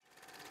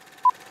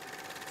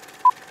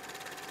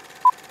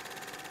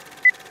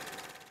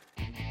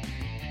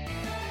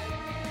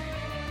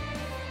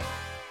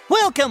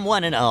Welcome,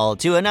 one and all,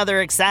 to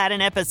another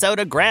exciting episode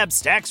of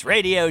Grabstack's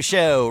radio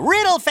show,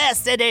 Riddle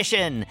Fest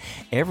Edition.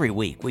 Every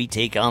week, we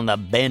take on the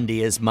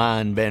bendiest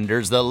mind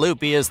benders, the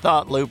loopiest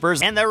thought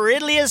loopers, and the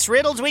riddliest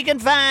riddles we can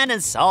find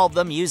and solve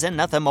them using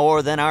nothing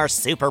more than our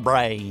super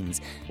brains.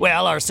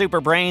 Well, our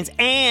super brains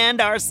and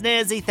our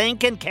snazzy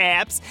thinking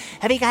caps.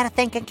 Have you got a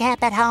thinking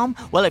cap at home?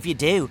 Well, if you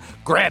do,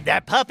 grab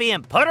that puppy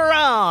and put her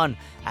on.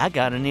 I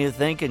got a new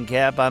thinking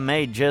cap I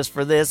made just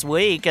for this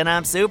week, and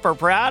I'm super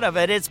proud of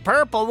it. It's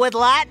purple with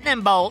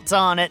lightning bolts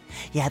on it.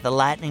 Yeah, the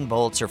lightning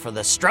bolts are for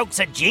the strokes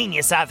of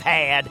genius I've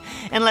had.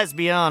 And let's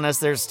be honest,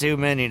 there's too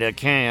many to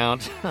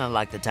count.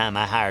 Like the time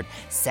I hired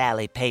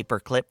Sally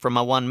Paperclip from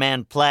a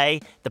one-man play.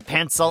 The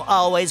pencil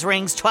always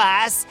rings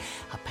twice.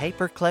 A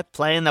paperclip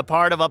playing the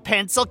part of a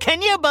pencil.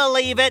 Can you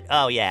believe it?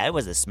 Oh, yeah, it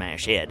was a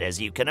smash hit,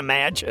 as you can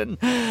imagine.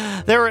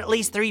 There were at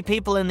least 3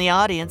 people in the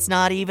audience,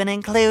 not even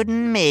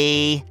including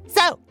me.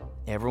 So,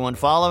 everyone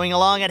following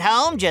along at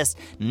home, just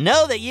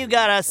know that you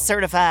got a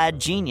certified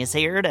genius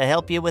here to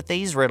help you with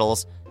these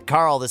riddles.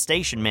 Carl, the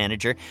station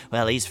manager,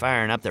 well, he's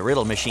firing up the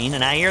riddle machine,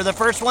 and I hear the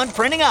first one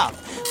printing off.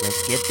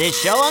 Let's get this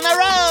show on the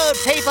road,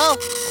 people.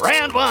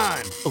 Round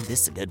 1. Oh,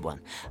 this is a good one.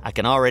 I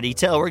can already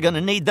tell we're going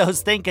to need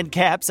those thinking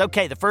caps.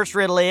 Okay, the first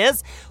riddle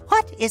is,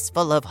 what is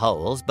full of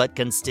holes but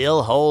can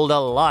still hold a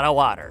lot of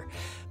water?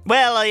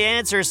 Well, the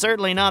answer is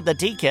certainly not the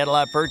tea kettle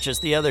I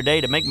purchased the other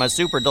day to make my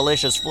super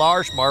delicious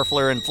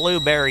Flarschmarfler and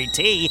Flueberry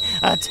tea.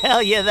 I'll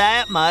tell you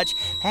that much.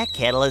 That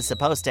kettle is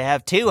supposed to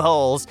have 2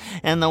 holes,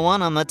 and the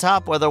one on the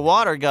top where the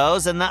water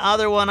goes, and the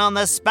other one on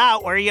the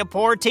spout where you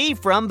pour tea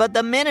from, but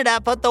the minute I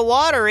put the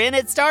water in,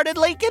 it started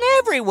leaking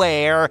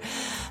everywhere.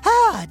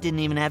 I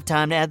didn't even have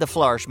time to add the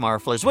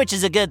Flarschmarflers, which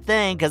is a good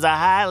thing, because I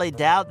highly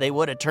doubt they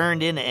would have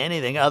turned into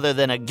anything other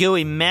than a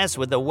gooey mess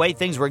with the way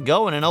things were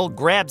going in old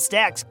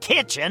Grabstack's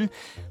kitchen.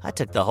 I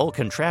took the whole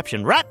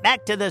contraption right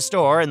back to the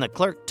store, and the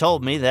clerk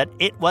told me that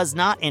it was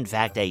not, in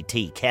fact, a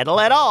tea kettle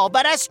at all,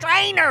 but a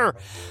strainer.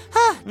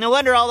 No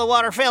wonder all the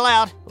water fell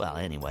out. Well,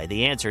 anyway,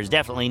 the answer is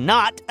definitely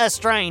not a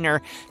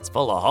strainer. It's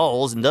full of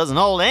holes and doesn't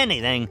hold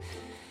anything.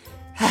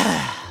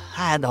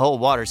 I had the whole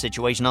water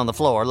situation on the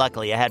floor.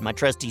 Luckily, I had my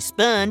trusty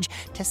sponge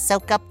to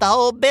soak up the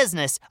whole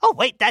business. Oh,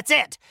 wait, that's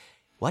it.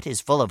 What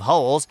is full of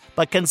holes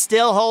but can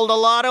still hold a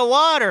lot of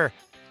water?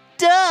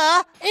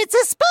 Duh, it's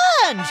a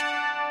sponge.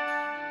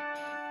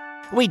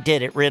 We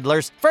did it,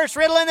 riddlers. First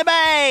riddle in the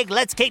bag.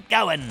 Let's keep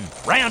going.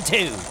 Round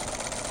 2.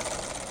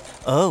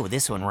 Oh,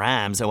 this one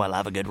rhymes. Oh, I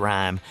love a good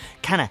rhyme.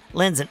 Kind of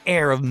lends an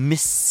air of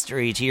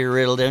mystery to your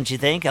riddle, don't you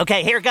think?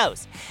 Okay, here it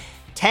goes.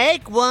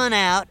 Take one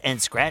out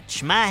and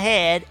scratch my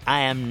head.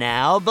 I am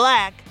now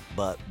black,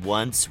 but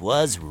once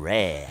was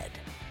red.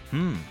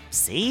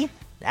 See?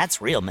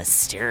 That's real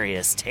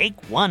mysterious.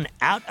 Take one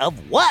out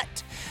of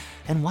what?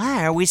 And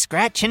why are we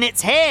scratching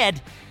its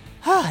head?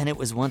 And it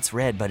was once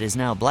red, but is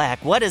now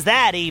black. What is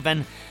that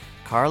even?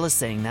 Carl is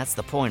saying that's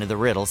the point of the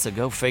riddle, so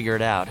go figure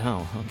it out.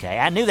 Oh, okay.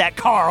 I knew that,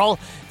 Carl.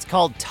 It's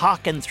called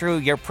talking through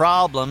your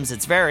problems.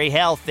 It's very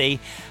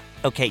healthy.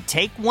 Okay,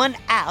 take one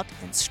out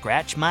and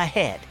scratch my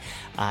head.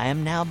 I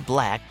am now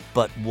black,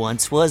 but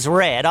once was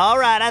red. All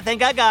right, I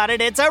think I got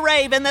it. It's a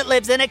raven that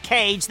lives in a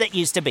cage that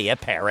used to be a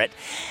parrot.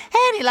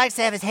 And he likes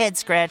to have his head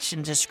scratched,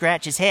 and to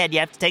scratch his head, you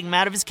have to take him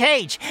out of his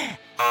cage.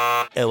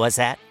 What's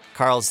that?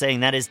 Carl's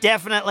saying that is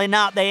definitely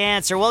not the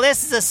answer. Well,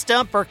 this is a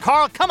stumper.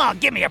 Carl, come on,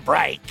 give me a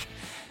break.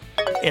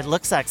 It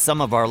looks like some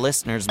of our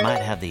listeners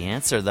might have the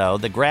answer, though.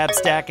 The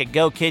Grabstack at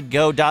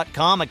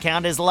GoKidGo.com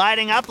account is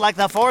lighting up like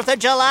the 4th of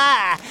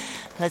July.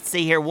 Let's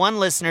see here. One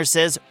listener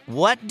says,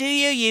 what do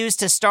you use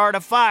to start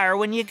a fire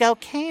when you go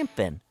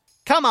camping?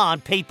 Come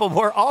on, people.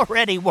 We're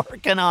already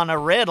working on a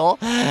riddle.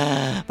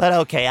 But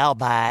okay, I'll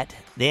buy it.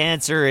 The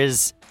answer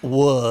is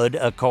wood,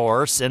 of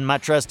course, and my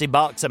trusty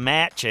box of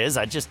matches.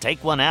 I just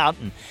take one out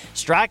and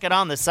strike it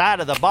on the side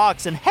of the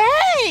box, and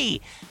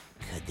hey!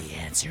 Could the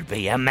answer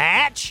be a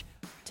match?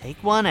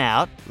 Take one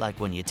out, like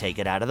when you take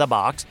it out of the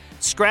box.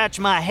 Scratch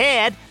my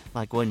head,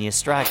 like when you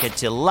strike it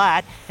to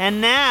light. And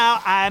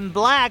now I'm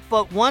black,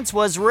 but once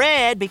was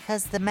red,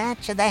 because the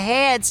match of the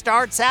head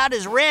starts out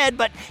as red,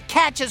 but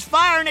catches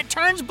fire and it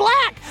turns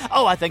black.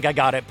 Oh, I think I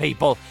got it,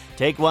 people.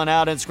 Take one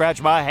out and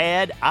scratch my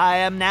head. I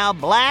am now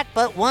black,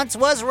 but once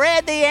was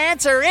red. The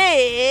answer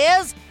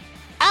is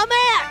a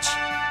match.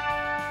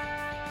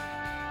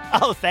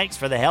 Oh, thanks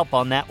for the help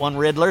on that one,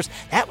 riddlers.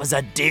 That was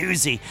a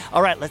doozy.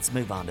 All right, let's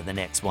move on to the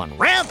next one.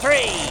 Round 3.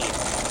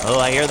 Oh,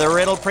 I hear the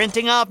riddle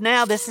printing off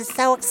now. This is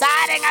so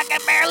exciting. I can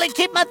barely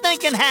keep my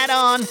thinking hat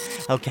on.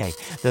 Okay,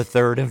 the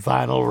third and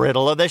final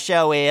riddle of the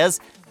show is,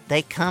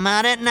 they come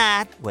out at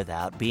night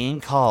without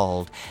being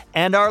called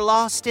and are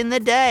lost in the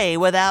day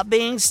without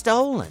being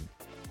stolen.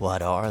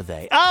 What are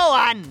they? Oh,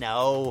 I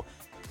know.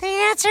 The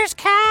answer's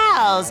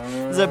cows.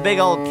 There's a big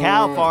old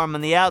cow farm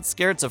in the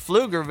outskirts of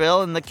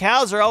Pflugerville, and the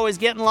cows are always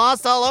getting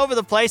lost all over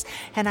the place.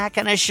 And I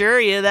can assure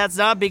you that's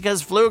not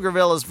because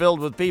Pflugerville is filled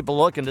with people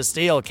looking to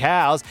steal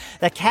cows.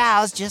 The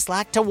cows just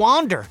like to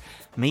wander.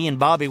 Me and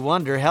Bobby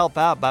Wonder help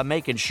out by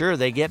making sure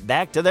they get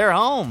back to their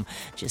home.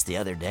 Just the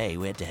other day,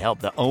 we had to help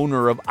the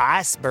owner of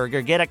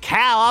Iceburger get a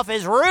cow off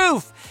his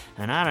roof.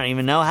 And I don't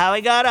even know how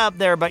he got up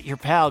there, but your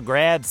pal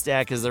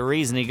Grabstack is the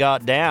reason he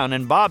got down.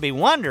 And Bobby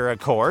Wonder, of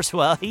course,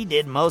 well, he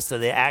did most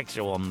of the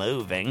actual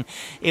moving.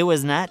 It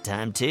was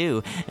nighttime,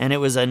 too, and it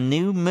was a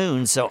new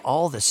moon, so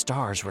all the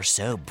stars were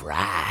so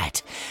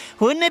bright.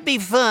 Wouldn't it be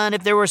fun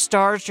if there were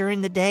stars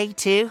during the day,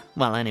 too?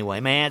 Well, anyway,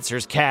 my answer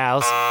is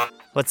cows.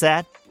 What's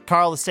that?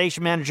 Carl, the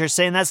station manager, is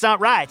saying that's not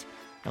right.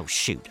 Oh,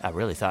 shoot, I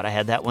really thought I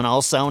had that one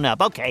all sewn up.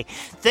 Okay,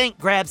 think,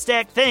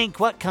 Grabstack, think.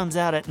 What comes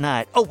out at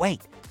night? Oh, wait.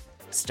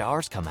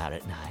 Stars come out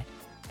at night,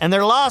 and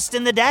they're lost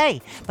in the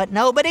day, but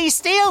nobody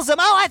steals them.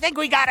 Oh, I think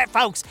we got it,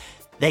 folks.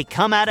 They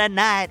come out at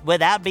night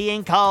without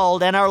being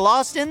called and are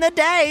lost in the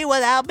day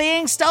without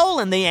being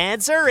stolen. The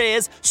answer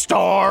is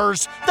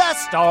stars. The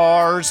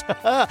stars.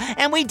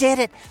 And we did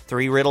it.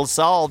 3 riddles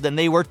solved, and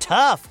they were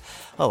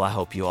tough. Oh, I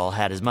hope you all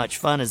had as much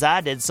fun as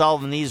I did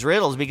solving these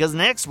riddles, because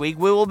next week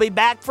we will be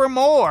back for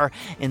more.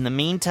 In the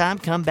meantime,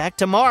 come back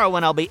tomorrow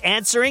when I'll be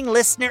answering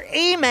listener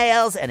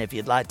emails. And if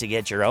you'd like to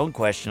get your own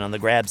question on the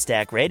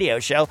Grabstack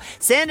Radio Show,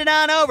 send it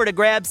on over to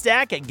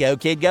grabstack at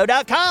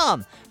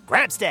gokidgo.com.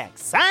 Grabstack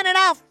signing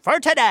off for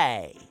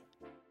today.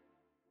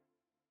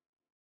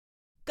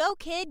 Go,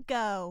 kid,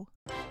 go.